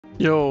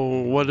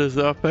Yo, what is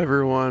up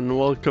everyone?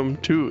 Welcome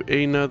to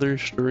another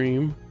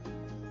stream.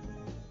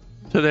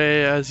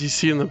 Today, as you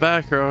see in the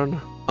background,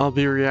 I'll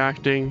be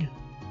reacting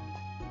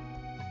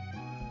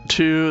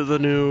to the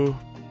new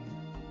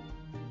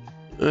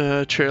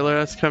trailer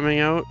that's coming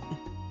out.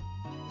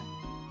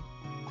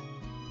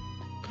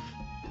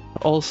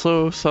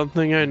 Also,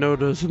 something I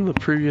noticed in the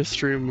previous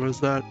stream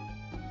was that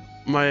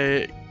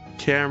my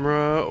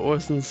camera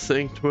wasn't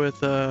synced with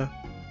the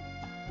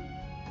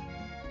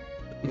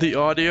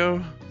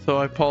audio, so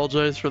I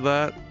apologize for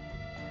that.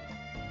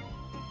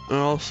 And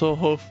also,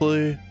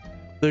 hopefully,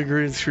 the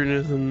green screen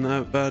isn't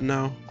that bad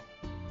now.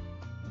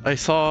 I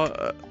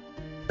saw,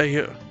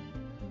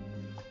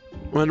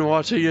 when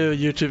watching a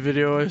YouTube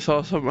video, I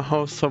saw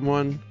how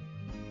someone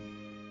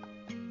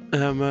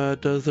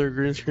does their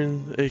green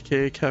screen,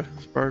 aka Captain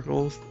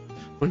Sparkles,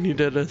 when he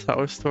did his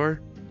house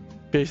tour.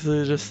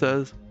 Basically, it just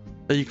says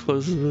that he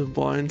closes the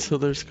blinds so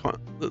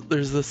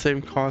there's the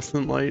same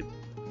constant light.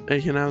 And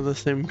he can have the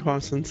same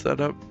constant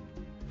setup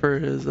for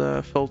his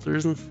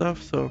filters and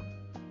stuff. So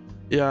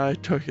yeah, I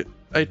took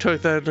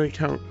that into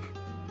account.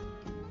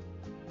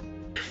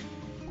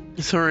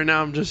 So right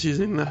now I'm just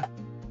using the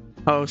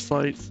house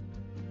lights.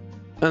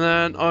 And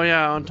then, oh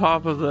yeah, on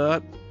top of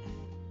that,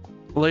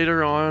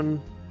 later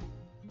on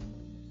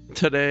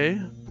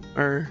today,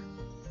 or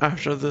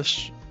after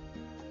this,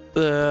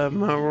 the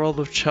World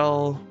of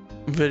Chell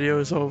video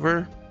is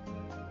over,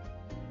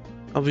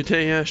 I'll be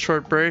taking a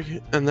short break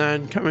and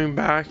then coming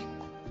back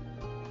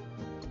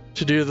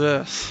to do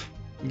this.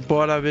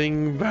 Bada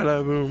bing,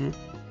 bada boom.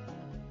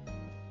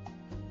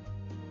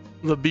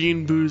 The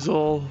Bean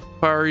Boozle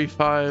Fiery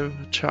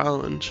 5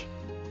 challenge,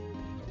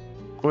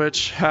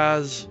 which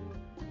has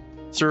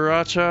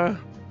Sriracha,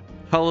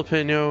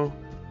 Jalapeno,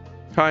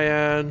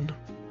 Cayenne,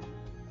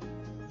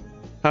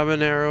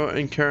 Habanero,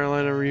 and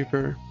Carolina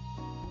Reaper.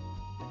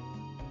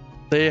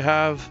 They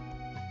have,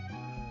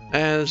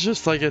 and it's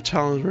just like a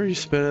challenge where you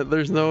spin it.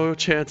 There's no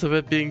chance of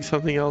it being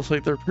something else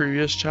like their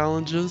previous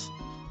challenges,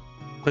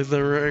 like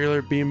the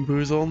regular Bean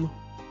Boozled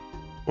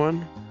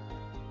one.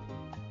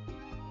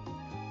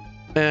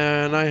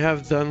 And I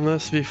have done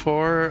this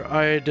before.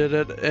 I did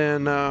it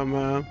in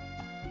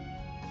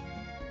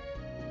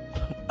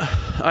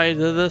I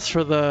did this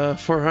for the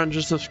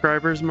 400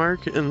 subscribers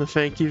mark in the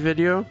Fanky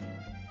video.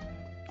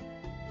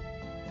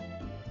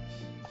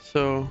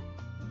 So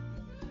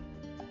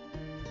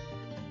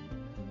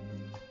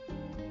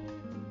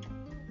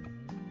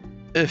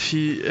if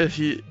you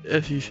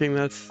think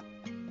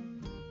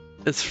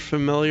it's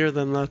familiar,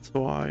 then that's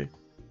why.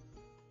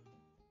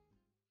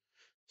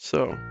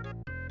 So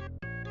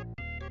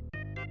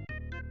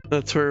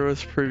that's where it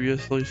was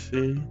previously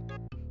seen.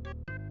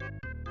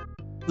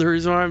 The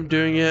reason why I'm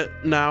doing it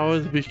now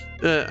is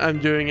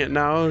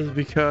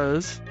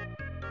because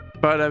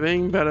bada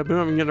bing, bada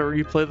boom. I'm gonna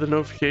replay the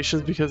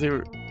notifications because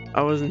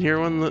I wasn't here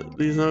when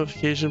these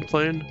notifications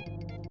played.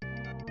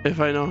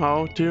 If I know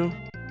how to.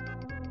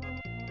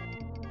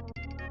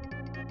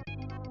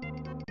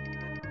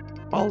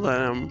 All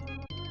that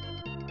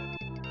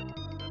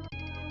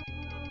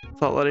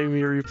it's not letting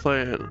me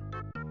replay it.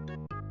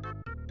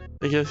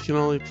 I guess you can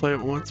only play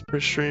it once per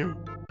stream,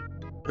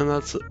 and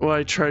that's why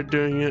I tried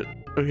doing it.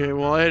 Okay,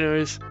 well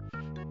anyways,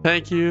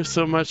 thank you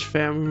so much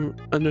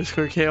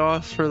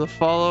fam_chaos for the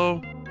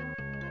follow.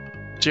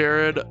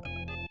 Jared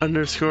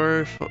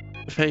 _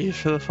 thank you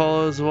for the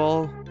follow as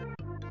well.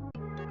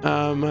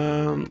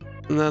 And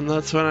then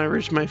that's when I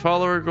reached my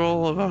follower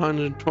goal of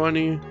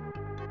 120.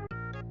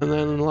 And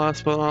then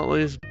last but not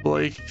least,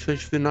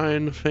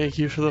 Blake69, thank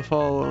you for the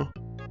follow.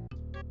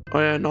 Oh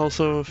yeah, and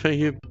also thank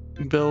you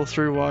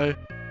Bill3Y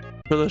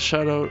for the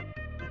shout out.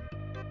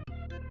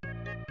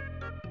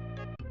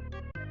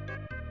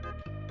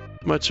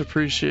 Much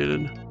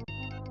appreciated.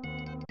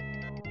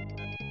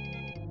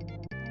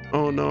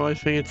 Oh no, I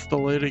think it's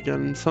delayed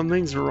again.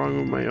 Something's wrong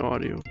with my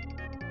audio.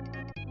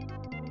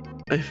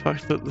 I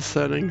fucked up the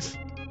settings.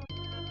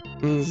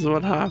 And this is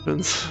what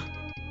happens.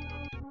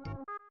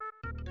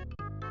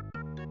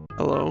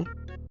 Hello?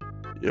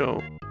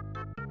 Yo.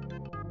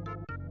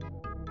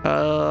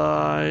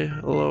 Hi.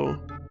 Hello.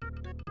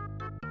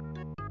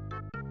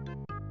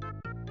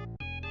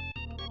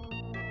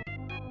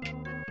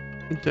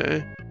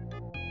 Okay.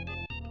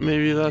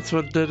 Maybe that's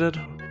what did it.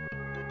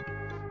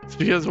 It's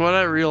because what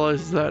I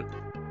realized is that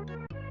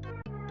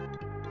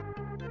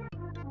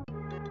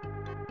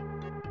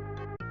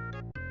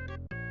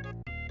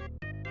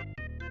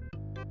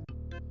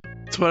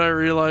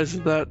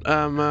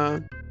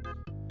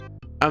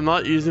I'm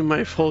not using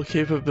my full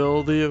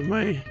capability of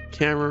my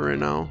camera right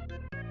now.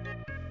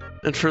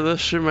 And for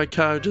this stream I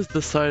kind of just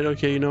decided,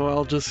 okay, you know,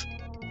 I'll just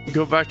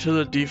go back to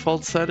the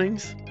default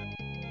settings.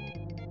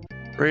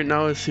 Right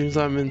now it seems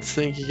I'm in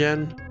sync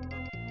again.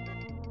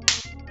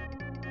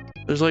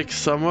 There's like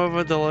somewhat of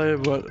a delay,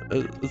 but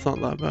it's not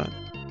that bad.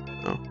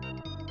 No.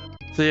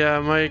 So yeah,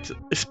 my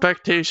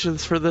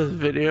expectations for this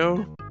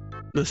video,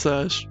 this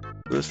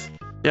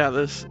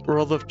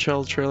World of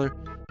Chell trailer,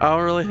 I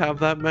don't really have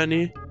that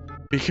many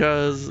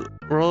because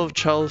World of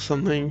Chell is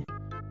something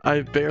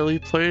I barely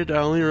played. I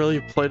only really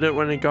played it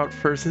when it got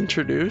first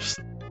introduced.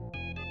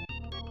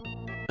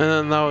 And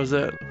then that was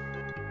it.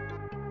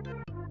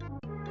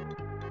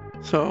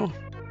 So,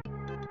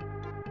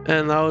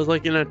 and that was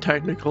like in a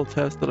technical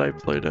test that I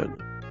played it.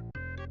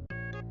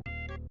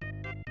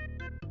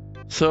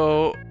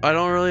 So I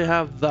don't really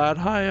have that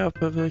high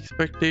up of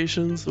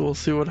expectations. We'll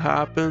see what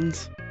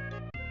happens.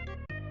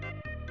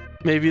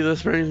 Maybe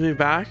this brings me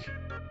back.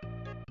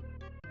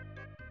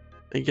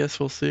 I guess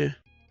we'll see.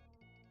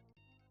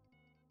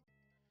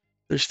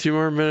 There's 2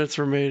 more minutes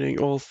remaining.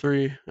 Well,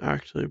 3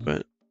 actually,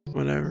 but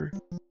whatever.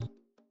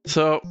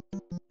 So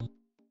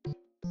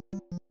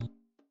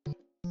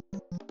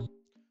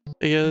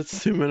yeah,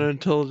 it's 2 minutes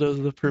until it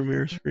does the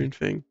premiere screen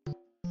thing.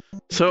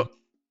 So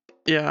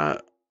yeah.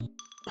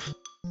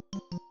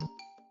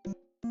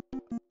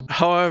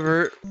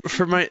 However,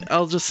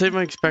 I'll just say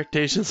my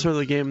expectations for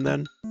the game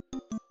then.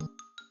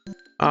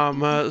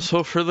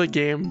 So for the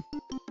game,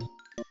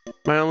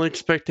 my only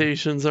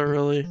expectations are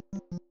really,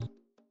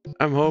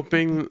 I'm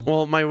hoping,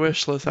 well, my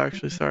wish list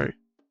actually, sorry.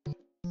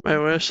 My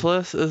wish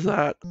list is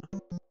that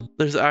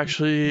there's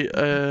actually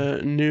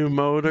a new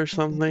mode or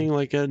something,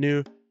 like a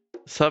new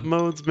sub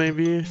modes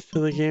maybe to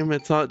the game.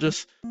 It's not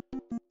just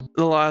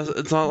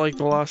it's not like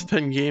the last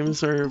 10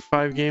 games or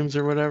 5 games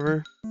or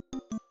whatever.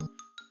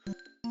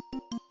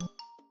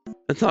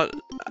 It's not,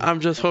 I'm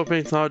just hoping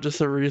it's not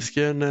just a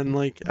reskin and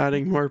like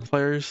adding more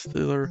players to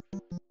the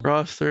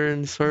roster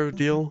and sort of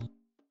deal.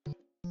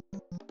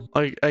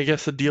 Like, I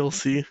guess a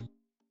DLC.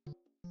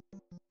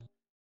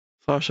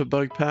 Slash a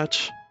bug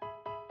patch.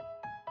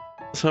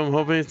 So I'm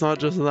hoping it's not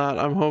just that.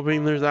 I'm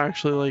hoping there's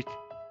actually like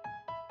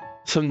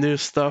some new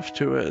stuff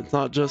to it. It's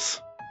not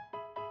just,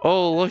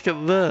 oh, look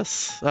at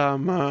this.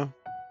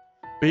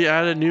 We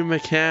added new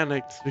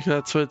mechanics because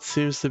that's what it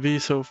seems to be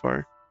so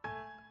far.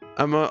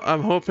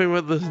 I'm hoping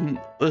with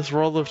this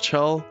World of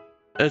Chell,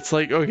 it's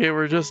like, okay,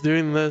 we're just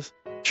doing this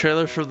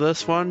trailer for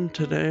this one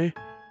today,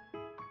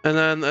 and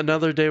then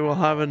another day we'll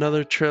have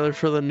another trailer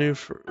for the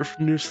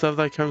new stuff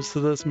that comes to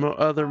this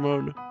other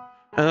mode,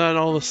 and then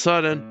all of a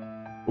sudden,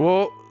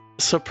 whoa,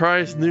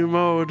 surprise, new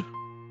mode.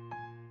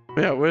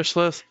 Yeah, wish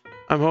list.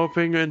 I'm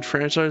hoping in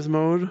franchise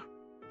mode,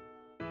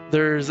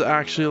 there's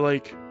actually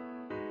like,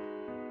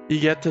 you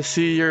get to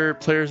see your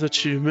players'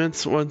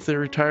 achievements once they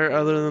retire,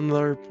 other than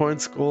their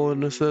points, goal,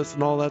 and assists,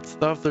 and all that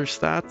stuff, their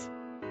stats.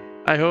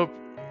 I hope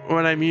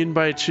what I mean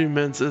by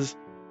achievements is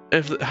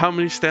how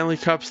many Stanley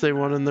Cups they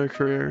won in their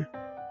career,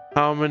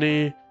 how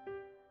many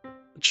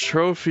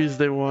trophies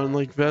they won,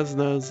 like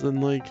Vezinas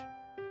and like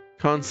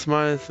Conn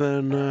Smythe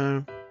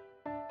and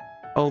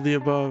all the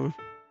above.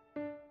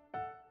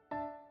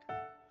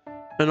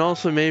 And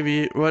also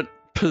maybe what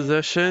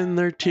position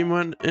their team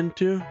went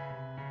into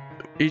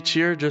each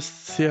year, just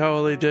to see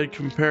how they did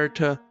compared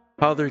to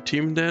how their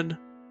team did.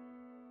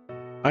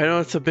 I know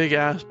it's a big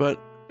ask,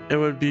 but it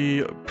would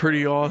be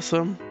pretty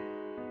awesome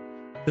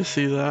to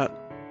see that.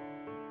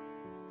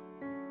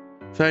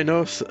 So I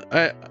know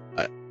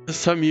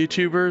some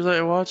YouTubers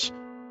I watch,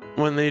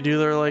 when they do,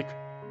 they're like,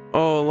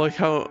 oh, look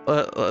how,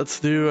 let's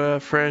do a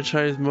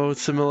franchise mode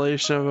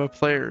simulation of a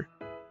player.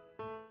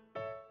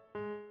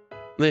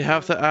 They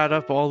have to add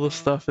up all the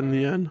stuff in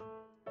the end.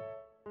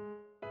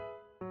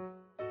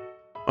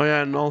 Oh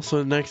yeah, and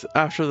also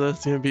after this,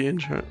 it's gonna be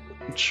intro.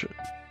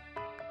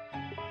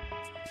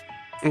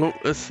 Oh,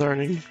 it's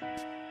starting.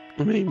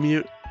 Let me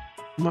mute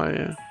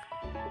my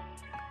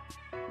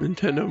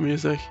Nintendo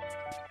music.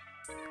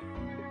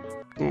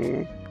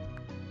 Oh.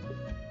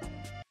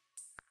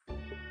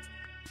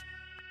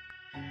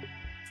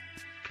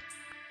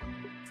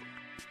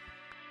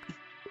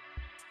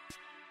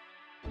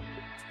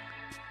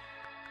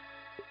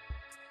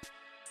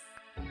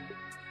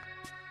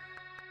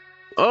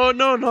 Oh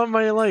no, not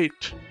my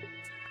light!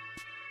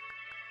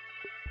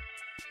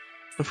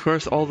 Of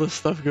course, all this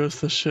stuff goes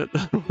to shit.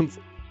 But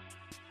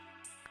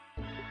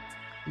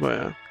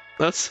yeah,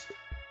 that's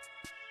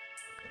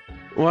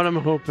what I'm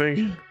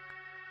hoping.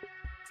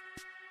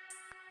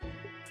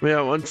 But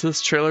yeah, once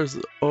this trailer's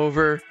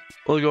over,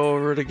 we'll go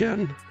over it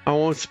again. I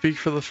won't speak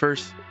for the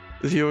first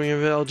viewing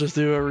of it, I'll just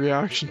do a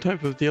reaction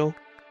type of deal.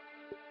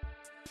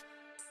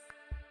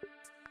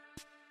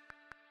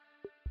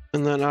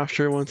 And then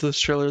after, once this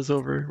trailer is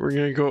over, we're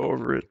gonna go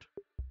over it.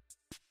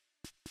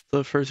 So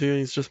the first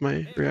viewing is just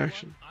my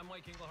reaction. I'm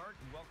Mike Englehart,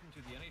 and welcome to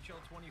the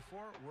NHL 24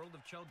 World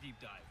of Chell Deep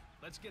Dive.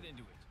 Let's get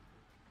into it.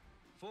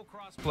 Full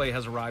crossplay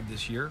has arrived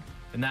this year,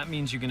 and that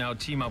means you can now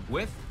team up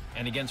with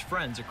and against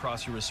friends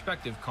across your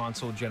respective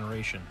console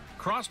generation.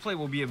 Crossplay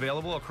will be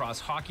available across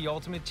Hockey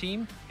Ultimate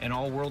Team and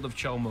all World of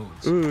Chell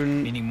modes,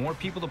 meaning more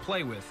people to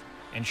play with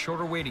and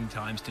shorter waiting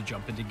times to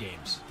jump into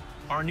games.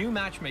 Our new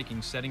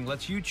matchmaking setting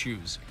lets you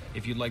choose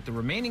if you'd like the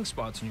remaining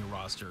spots in your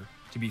roster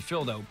to be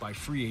filled out by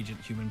free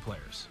agent human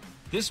players.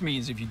 This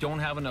means if you don't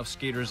have enough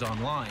skaters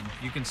online,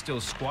 you can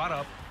still squad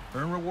up,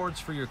 earn rewards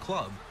for your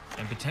club,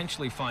 and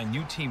potentially find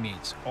new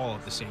teammates all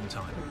at the same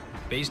time.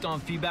 Based on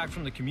feedback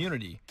from the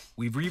community,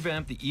 we've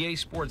revamped the EA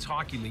Sports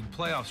Hockey League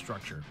playoff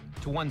structure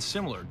to one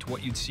similar to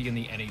what you'd see in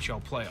the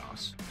NHL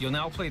playoffs. You'll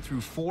now play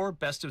through 4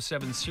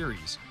 best-of-7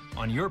 series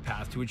on your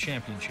path to a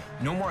championship.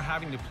 No more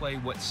having to play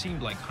what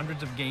seemed like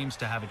hundreds of games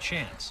to have a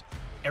chance.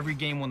 Every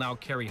game will now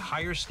carry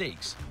higher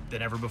stakes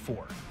than ever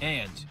before.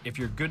 And if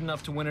you're good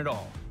enough to win it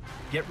all,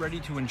 get ready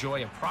to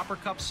enjoy a proper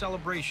cup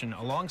celebration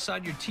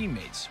alongside your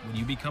teammates when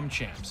you become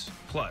champs.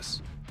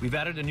 Plus, we've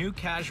added a new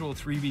casual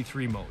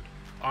 3v3 mode,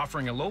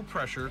 offering a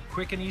low-pressure,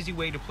 quick and easy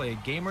way to play a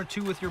game or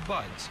two with your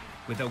buds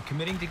without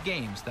committing to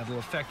games that'll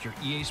affect your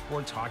EA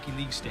Sports Hockey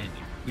League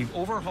standing. We've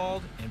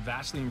overhauled and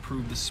vastly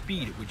improved the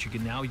speed at which you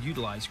can now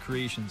utilize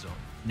Creation Zone.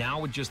 Now,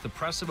 with just the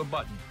press of a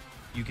button,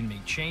 you can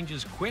make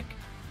changes quick,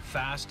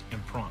 fast,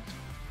 and prompt,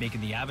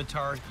 making the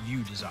avatar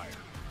you desire.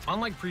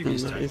 Unlike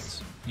previous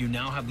titles, you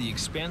now have the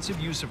expansive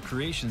use of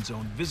Creation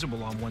Zone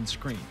visible on one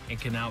screen and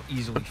can now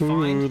easily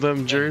find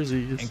them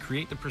jerseys and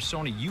create the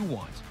persona you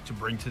want to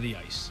bring to the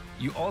ice.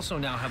 You also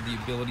now have the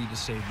ability to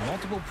save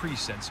multiple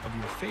presets of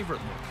your favorite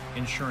look,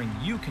 ensuring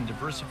you can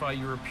diversify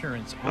your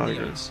appearance on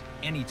the ice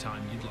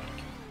anytime you'd like.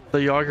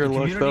 The Yager The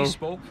look, community though.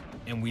 spoke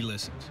and we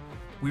listened.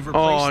 We've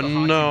replaced the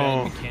hockey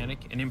no. bag mechanic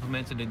and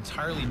implemented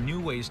entirely new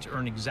ways to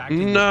earn exactly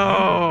what you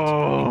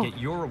No. want and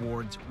get your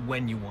rewards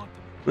when you want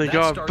them. They That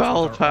got starts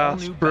Battle with our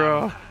Pass, all-new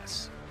bro. Battle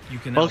Pass. You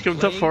can now Welcome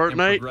to play and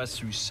Fortnite. progress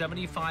through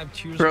 75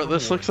 tiers Bro, of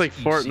this looks rewards like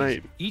each Fortnite.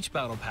 season. Each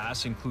Battle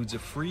Pass includes a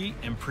free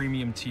and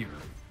premium tier,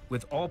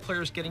 with all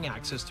players getting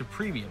access to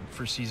premium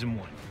for Season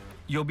 1.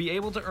 You'll be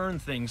able to earn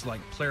things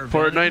like player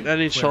Fortnite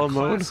vanity, NHL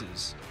player mode.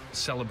 classes,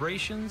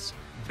 celebrations,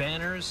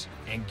 banners,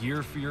 and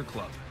gear for your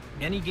club.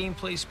 Any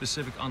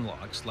gameplay-specific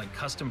unlocks, like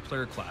custom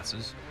player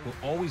classes, will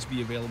always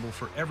be available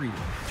for everyone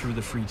through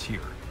the free tier.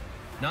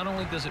 Not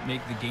only does it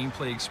make the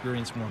gameplay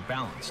experience more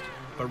balanced,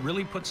 but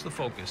really puts the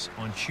focus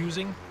on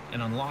choosing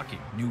and unlocking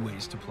new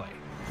ways to play.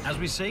 As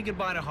we say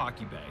goodbye to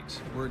hockey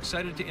bags, we're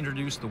excited to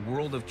introduce the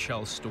World of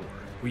Chell store,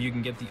 where you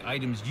can get the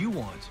items you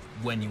want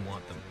when you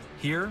want them.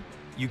 Here,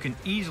 you can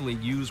easily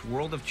use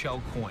World of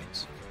Chell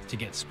coins to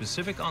get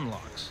specific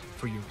unlocks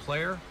for your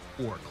player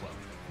or club.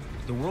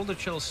 The World of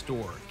Chell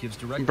store gives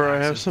direct Bro, I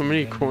have access so to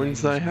many the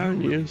coins that I items you haven't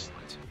really used.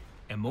 want,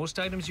 and most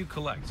items you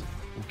collect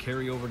will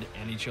carry over to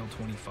NHL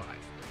 25,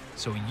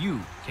 so you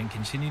can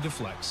continue to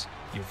flex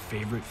your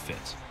favorite fit.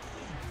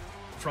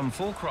 From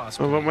full crossplay,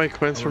 What about my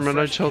coins a from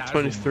refreshed NHL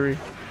casual 23? mode,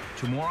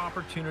 to more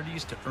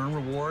opportunities to earn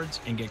rewards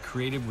and get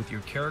creative with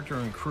your character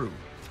and crew,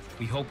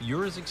 we hope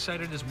you're as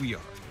excited as we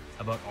are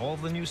about all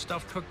the new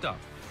stuff cooked up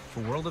for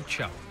World of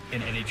Chell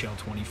in NHL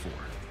 24.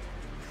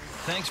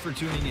 Thanks for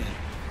tuning in,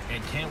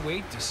 and can't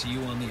wait to see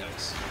you on the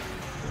ice.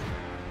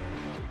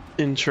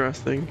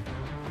 Interesting.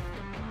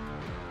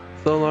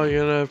 Still not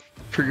gonna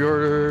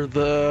pre-order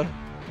the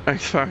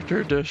X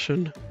Factor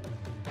edition.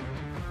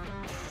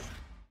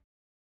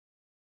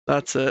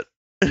 That's it.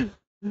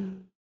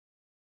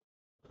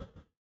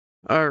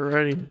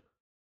 Alrighty.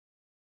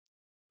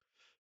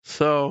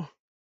 So,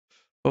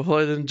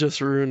 hopefully I didn't just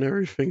ruin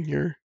everything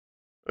here.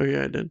 Oh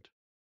yeah, I did.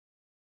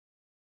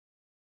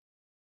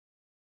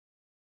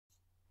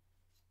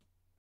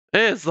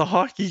 Hey, it's the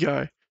hockey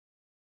guy.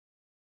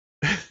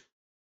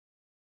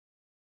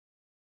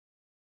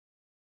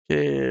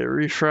 Okay,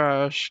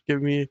 refresh.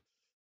 Give me.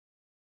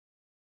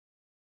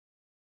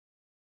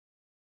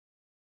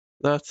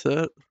 That's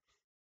it.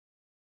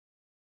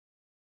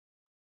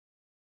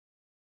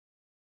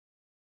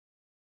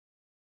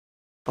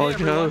 Hey, I like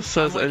how it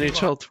says I'm Mike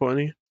NHL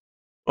 20.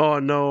 Oh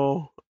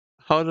no.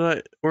 How did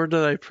I. Where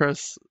did I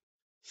press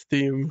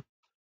Steam?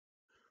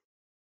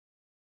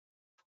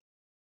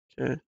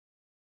 Okay.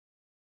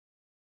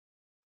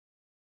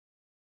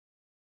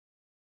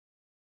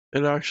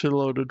 It actually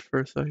loaded for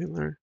a second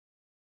there.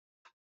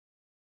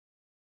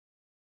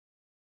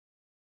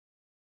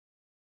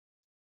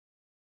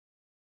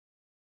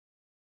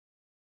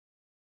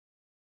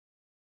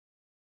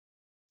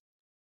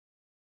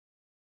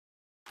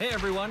 Hey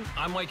everyone,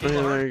 I'm Mike Oh, yeah,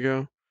 Engelhart. there you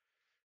go.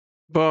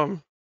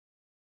 Boom.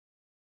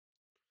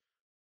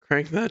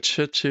 Crank that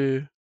shit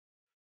to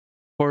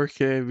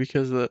 4K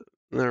because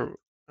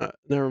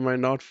never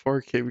mind, not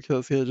 4K because I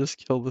was gonna just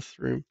kill the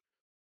stream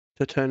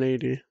to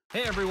 1080.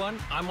 Hey everyone,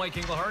 I'm Mike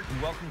Engelhart,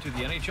 and welcome to the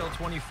NHL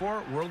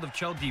 24 World of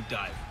Chell Deep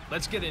Dive.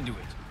 Let's get into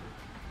it.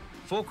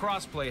 Full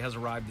crossplay has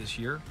arrived this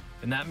year,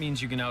 and that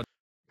means you can now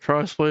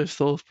Crossplay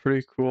still is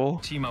pretty cool.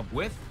 team up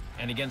with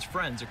and against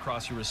friends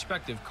across your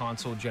respective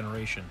console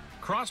generation.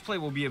 Crossplay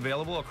will be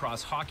available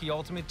across Hockey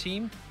Ultimate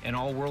Team and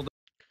all World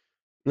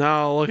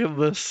Now look at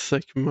this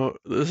sick mode.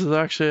 This is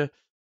actually,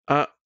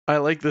 I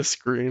like this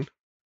screen.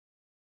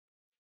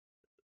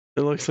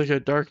 It looks like a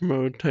dark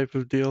mode type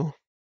of deal.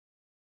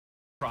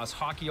 across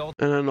Hockey And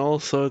then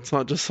also, it's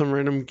not just some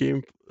random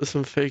game,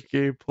 some fake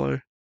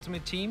gameplay.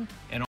 Ultimate Team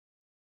and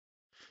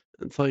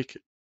It's like,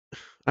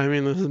 I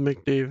mean, this is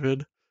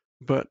McDavid,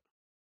 but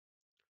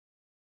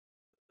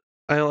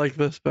I like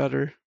this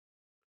better.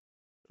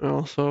 And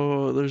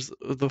also, there's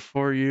the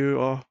For You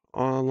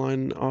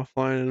online,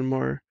 offline, and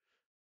more.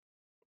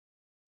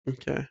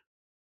 Okay.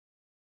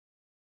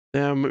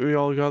 Damn, we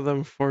all got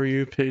them For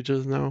You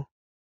pages now.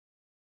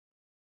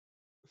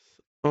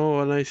 Oh,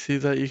 and I see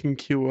that you can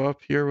queue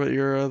up here with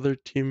your other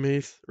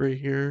teammates right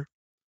here.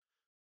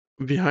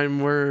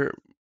 Behind where,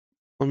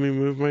 let me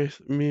move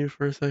me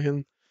for a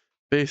second.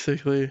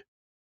 Basically,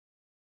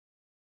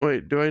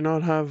 wait, do I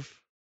not have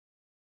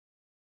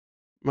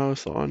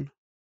mouse on?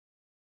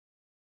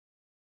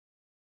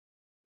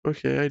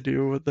 Okay, I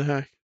do. What the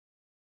heck?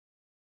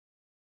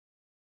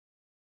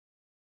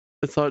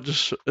 It's not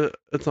just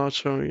it's not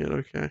showing it.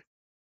 Okay.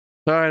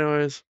 So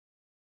anyways,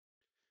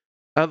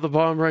 at the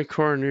bottom right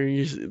corner,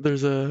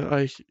 there's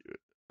a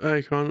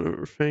icon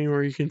or thing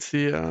where you can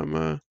see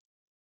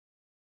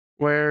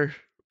where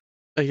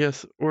I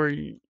guess where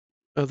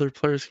other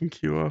players can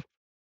queue up.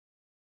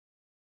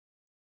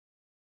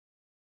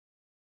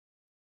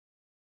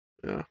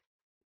 Yeah,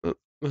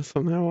 that's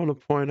something I want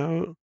to point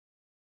out.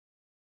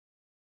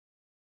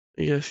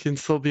 You guys can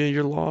still be in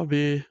your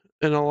lobby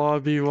in a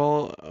lobby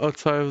while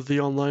outside of the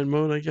online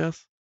mode, I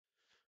guess.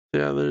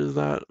 Yeah, there's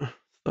that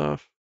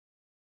stuff.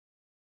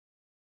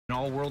 In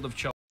all World of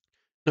Chell.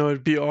 No,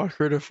 it'd be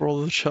awkward if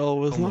World of Chell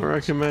was not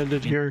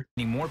recommended here.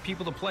 Need more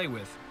people to play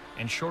with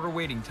and shorter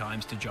waiting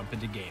times to jump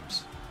into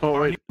games. Oh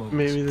wait,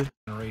 maybe the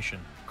generation.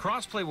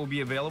 Crossplay will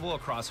be available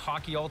across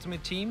Hockey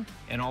Ultimate Team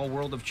and all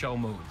World of Chell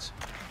modes,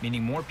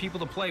 meaning more people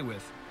to play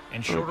with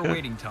and shorter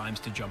waiting times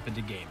to jump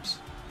into games.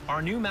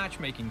 Our new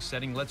matchmaking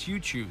setting lets you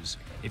choose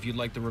if you'd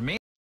like the remaining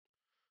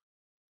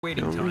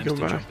waiting times to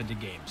jump into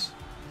games.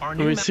 Let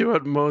me see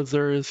what modes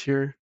there is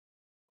here.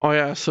 Oh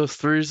yeah, so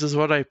threes is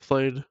what I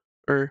played,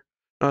 or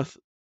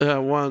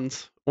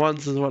ones.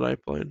 Ones is what I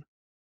played,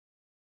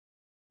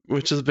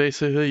 which is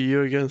basically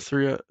you against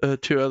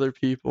two other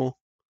people,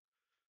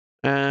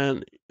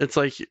 and it's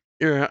like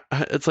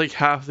it's like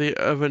half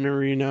of an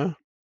arena,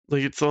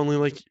 like it's only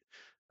like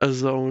a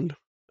zone,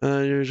 and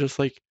then you're just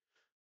like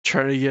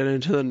trying to get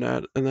into the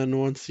net, and then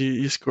once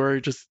you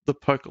score, just the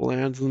puck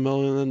lands in the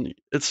middle, and then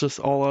it's just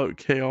all out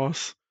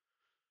chaos.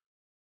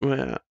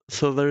 Yeah,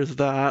 so there's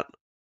that.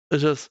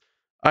 It's just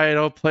I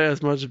don't play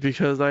as much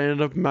because I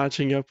end up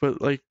matching up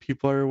with like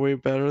people are way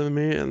better than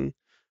me, and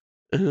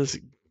it's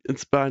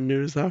bad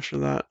news after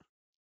that.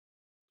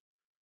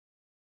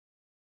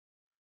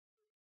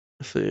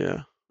 So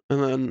yeah,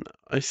 and then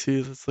I see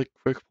it's like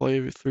quick play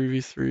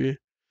 3v3,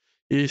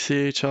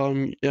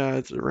 ECHL. Yeah,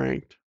 it's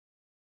ranked.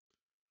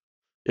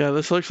 Yeah,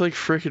 this looks like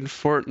freaking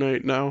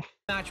Fortnite now.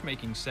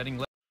 Matchmaking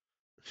setting.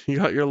 You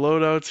got your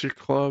loadouts, your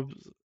clubs.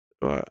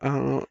 I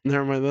don't know.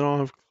 Never mind, they don't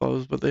have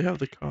clubs, but they have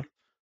the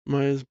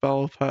customized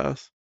battle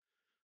pass.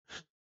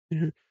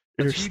 Your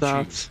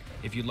stats.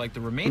 If you'd like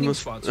the remaining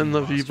spots in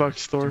the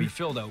V-Bucks store to be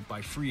filled out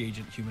by free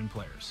agent human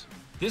players.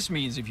 This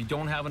means if you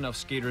don't have enough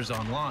skaters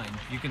online,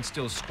 you can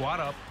still squad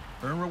up,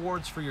 earn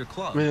rewards for your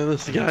club. Man,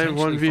 this guy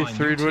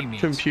 1v3'd with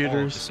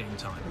computers. At the same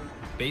time.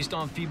 Based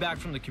on feedback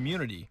from the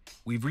community,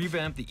 we've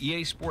revamped the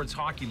EA Sports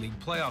Hockey League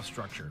playoff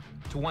structure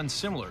to one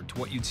similar to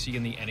what you'd see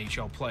in the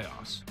NHL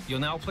playoffs.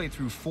 You'll now play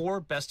through 4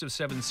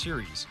 best-of-7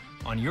 series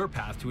on your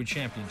path to a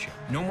championship.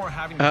 No more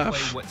having to play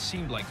what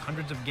seemed like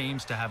hundreds of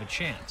games to have a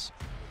chance.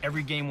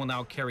 Every game will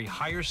now carry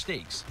higher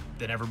stakes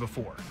than ever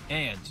before.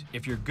 And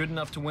if you're good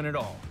enough to win it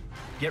all,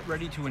 get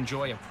ready to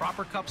enjoy a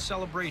proper cup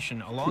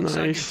celebration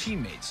alongside your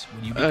teammates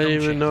when you become I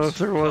didn't even know if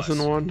there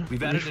wasn't one.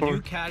 We've added a new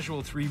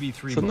casual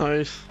 3v3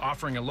 mode,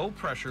 offering a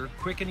low-pressure,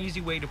 quick and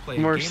easy way to play a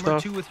game or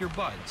two with your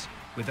buds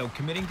without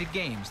committing to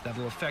games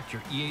that'll affect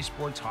your EA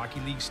Sports Hockey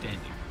League standing.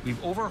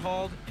 We've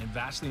overhauled and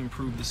vastly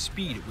improved the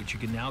speed at which you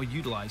can now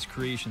utilize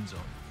Creation Zone.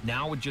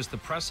 Now with just the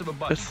press of a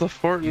button, it's the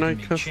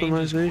Fortnite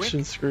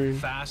customization screen.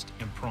 Fast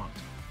and prompt,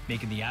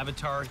 making the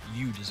avatar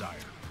you desire.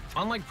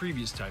 Unlike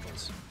previous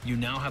titles, you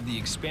now have the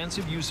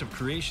expansive use of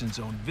Creation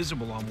Zone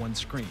visible on one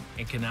screen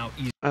and can now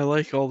easily... I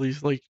like all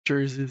these like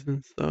jerseys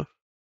and stuff.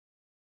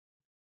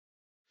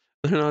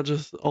 They're not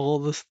just all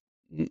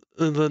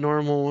the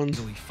normal ones.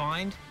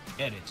 Find,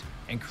 edit,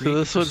 and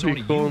create. So this would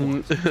be cool in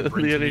the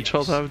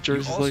NHL to have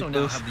jerseys like this. You also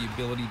now have the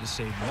ability to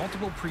save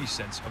multiple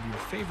presets of your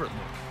favorite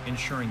look,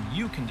 ensuring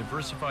you can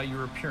diversify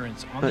your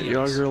appearance on the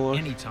ice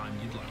anytime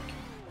you'd like.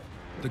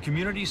 The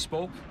community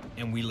spoke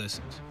and we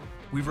listened.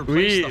 We've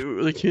replaced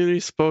the community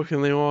spoke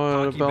and they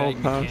wanted a battle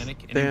pass.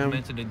 Damn.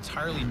 Implemented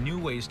entirely new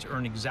ways to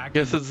earn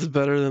exactly. Guess it's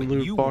better than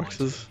loot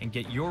boxes. And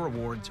get your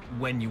rewards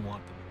when you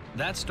want them.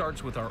 That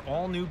starts with our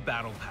all-new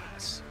Battle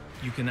Pass.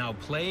 You can now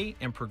play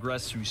and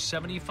progress through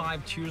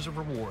 75 tiers of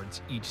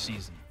rewards each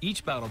season.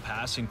 Each Battle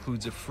Pass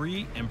includes a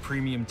free and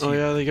premium tier. Oh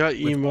yeah, they got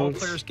emotes. With all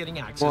players getting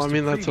access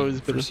to that's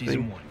always been a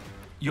season thing. 1.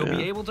 You'll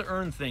be able to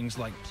earn things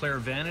like player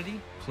vanity,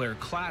 player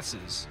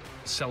classes,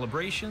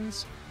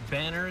 celebrations,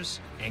 banners,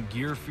 and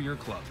gear for your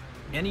club.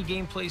 Any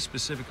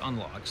gameplay-specific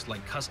unlocks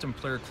like custom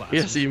player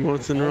classes. Yes,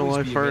 emotes in real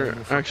life are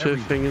actually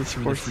a thing in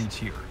sports. Free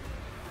tier.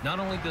 Not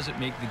only does it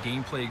make the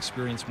gameplay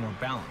experience more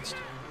balanced,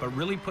 but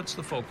really puts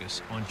the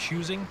focus on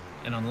choosing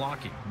and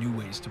unlocking new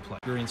ways to play.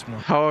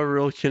 How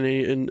a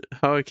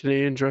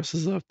Canadian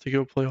dresses up to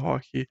go play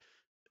hockey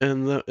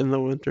in the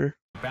winter.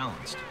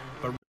 Balanced,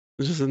 but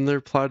just in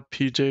their plaid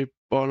PJ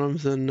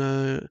bottoms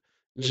and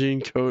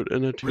jean coat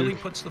and a Really tube.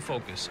 puts the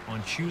focus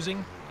on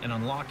choosing and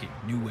unlocking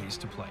new ways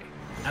to play.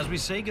 As we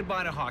say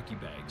goodbye to hockey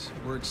bags,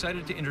 we're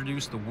excited to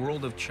introduce the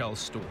World of Chell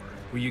store,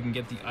 where you can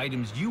get the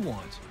items you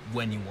want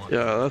when you want them.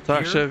 Yeah, that's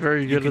actually a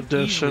very good you can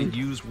addition. easily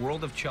use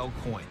World of Chell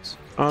coins.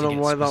 I don't to know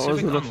get why that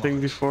specific wasn't a thing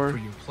unlocks before. for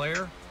your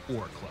player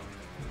or club.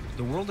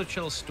 The World of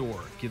Chell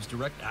store gives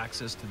direct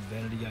access to the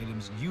vanity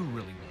items you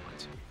really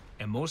want,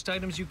 and most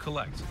items you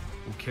collect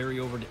will carry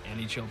over to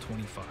NHL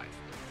 25,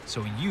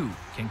 so you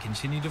can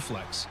continue to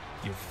flex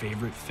your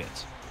favorite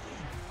fit.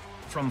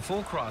 From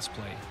full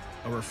crossplay,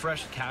 a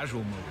refreshed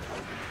casual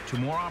mode, to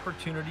more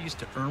opportunities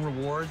to earn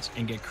rewards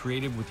and get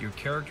creative with your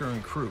character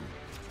and crew,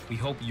 we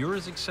hope you're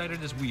as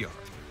excited as we are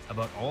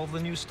about all the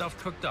new stuff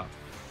cooked up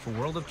for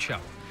World of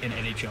Chell in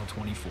NHL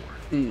 24.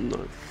 No.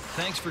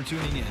 Thanks for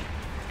tuning in,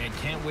 and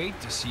can't wait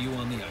to see you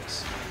on the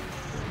ice.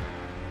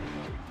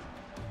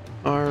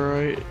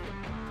 Alright.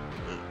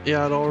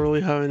 Yeah, I don't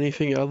really have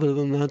anything other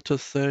than that to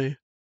say.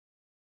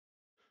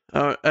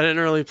 I didn't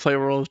really play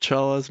World of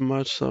Chell as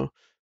much, so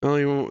the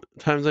only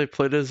times I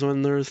played is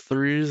when there was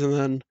 3s and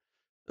then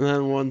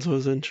 1s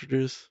was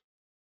introduced.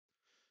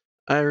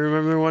 I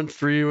remember when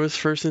 3 was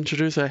first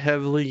introduced, I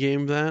heavily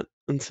gamed that,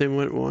 and same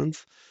with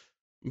 1s.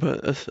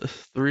 But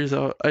 3's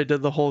out. I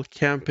did the whole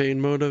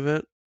campaign mode of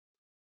it,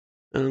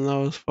 and that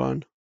was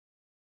fun.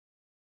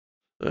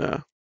 Yeah.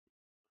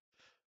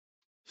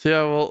 So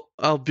yeah, well,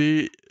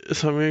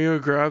 so I'm gonna go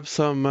grab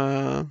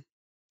some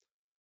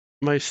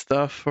my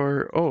stuff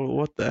oh,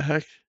 what the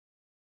heck?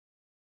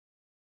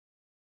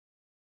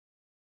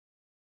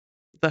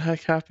 What the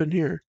heck happened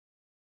here?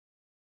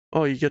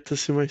 Oh, you get to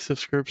see my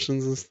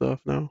subscriptions and stuff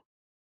now.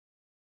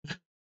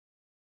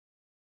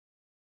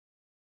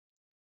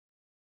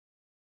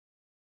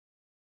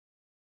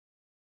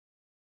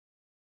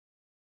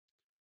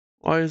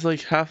 Why is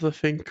like half the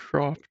thing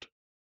cropped?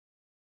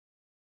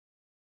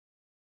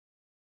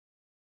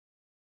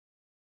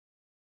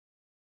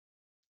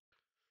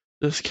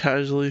 Just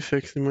casually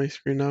fixing my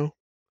screen now.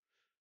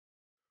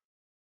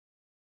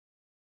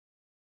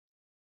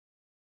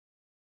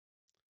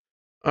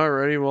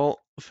 Alrighty, well,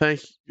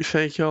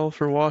 thank y'all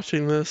for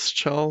watching this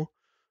Chell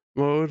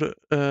mode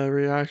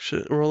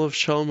reaction, World of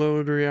Chell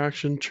mode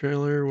reaction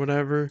trailer,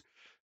 whatever.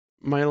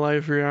 My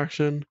live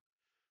reaction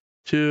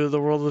to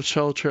the World of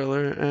Chell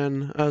trailer,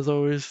 and as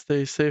always,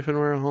 stay safe and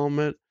wear a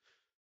helmet,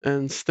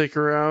 and stick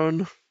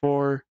around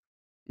for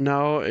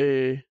now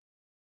a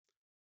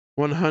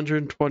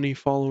 120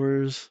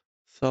 followers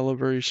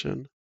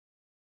celebration.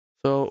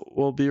 So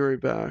we'll be right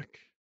back.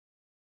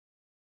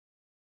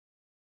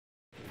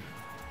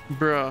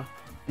 Bruh.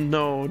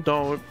 No,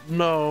 don't.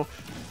 No.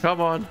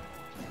 Come on.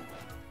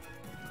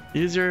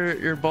 Use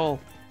your ball.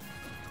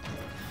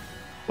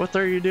 What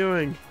are you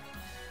doing?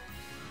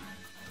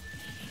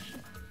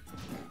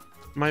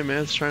 My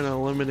man's trying to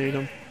eliminate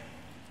him.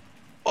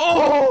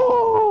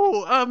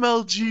 Oh!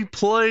 MLG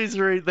plays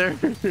right there.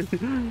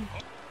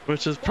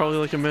 Which is probably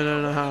like a minute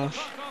and a half.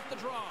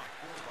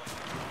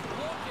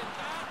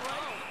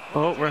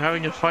 Oh, we're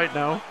having a fight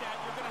now.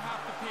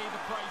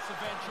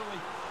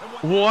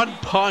 One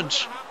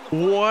punch.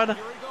 One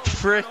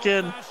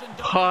frickin'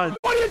 punch.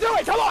 What are you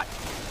doing? Come on!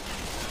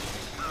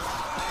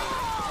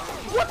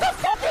 What the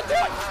fuck are you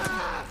doing?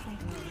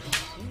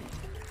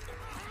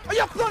 Are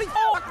you bloody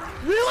fuck?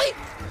 Really?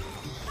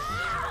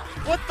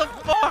 What the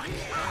fuck?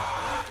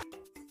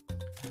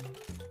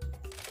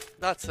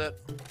 That's it.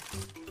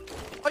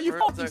 Are you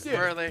fucking serious?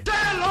 Where are they? Say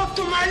hello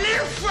to my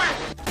little friend!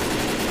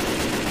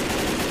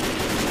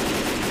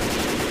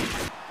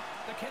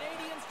 The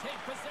Canadians take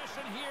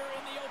possession here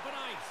in the open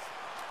ice.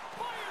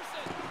 Fires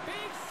it.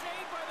 Big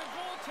save by the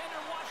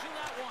goaltender watching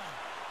that one.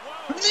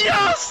 Wow.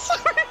 Yes!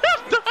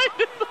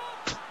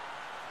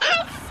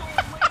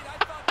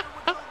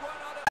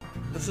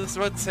 This is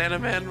what Santa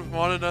Man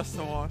wanted us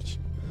to watch.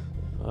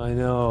 I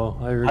know.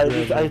 I regret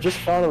it. I just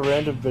found a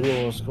random video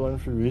when I was going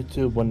through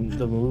YouTube when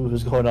the movie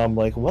was going on. I'm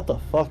like, what the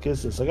fuck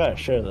is this? I gotta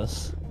share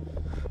this.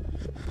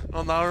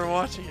 Well, now we're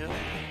watching it.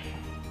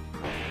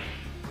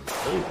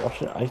 Are you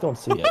watching it? I don't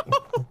see it.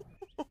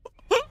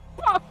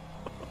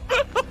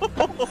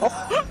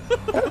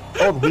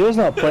 Oh, the video's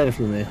not playing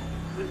for me.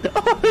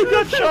 Oh, he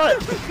got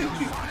shot!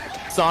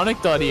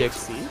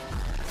 Sonic.exe?